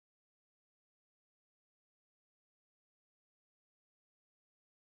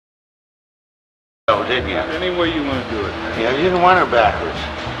didn't you? Any way you want to do it. Yeah, you didn't want her backwards.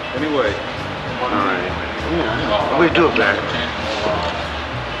 Anyway. All right. Yeah, we do it backwards.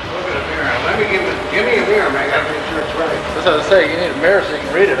 Look at the mirror. Let me give me a mirror, man. I gotta make sure it's right. That's what I was saying. You need a mirror so you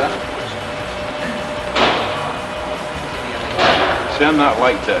can read it, huh? See, I'm not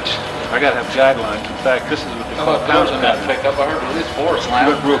like Dutch. I gotta have guidelines. In fact, this is what they call pounds got picked up. I heard at least 4 You slam.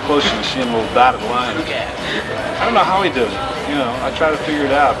 look real close and you see a little dotted line. I don't know how he does it. You know, I try to figure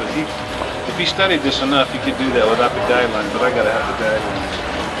it out, but if he studied this enough, he could do that without the guidelines. But I gotta have the guidelines.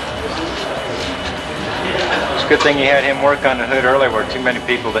 It's a good thing you had him work on the hood earlier, where too many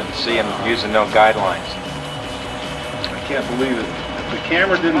people didn't see him using no guidelines. I can't believe it. If the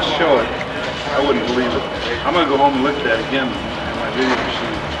camera didn't show it, I wouldn't believe it. I'm gonna go home and look at that again in my video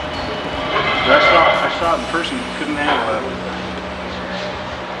machine. But I saw it in person, couldn't handle it.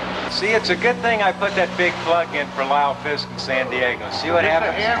 See, it's a good thing I put that big plug in for Lyle, Fisk in San Diego. See what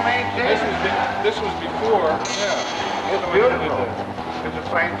happens? This was before. Yeah. It's beautiful. It's a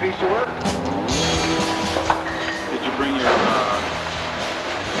fine piece of work. Did you bring your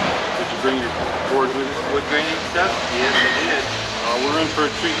board with it? Wood graining stuff? Yes, I did. We're in for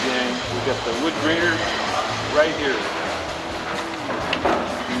a treat, gang. We got the wood grainer right here.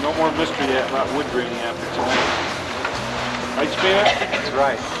 No more mystery about wood graining after tonight. Right, Spina? That's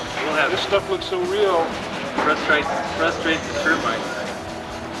right. This stuff looks so real. Frustrates the termites.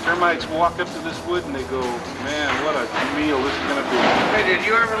 Termites walk up to this wood and they go, man, what a meal this is going to be. Hey, did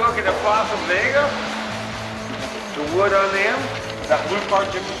you ever look at the Fossil Vega? The wood on them? That blue part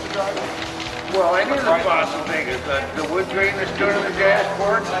Jim used to drive? Well, I knew the Fossil Vegas. The wood grain that stood on the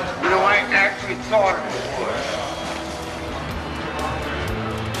dashboard. You know, I actually thought it was wood.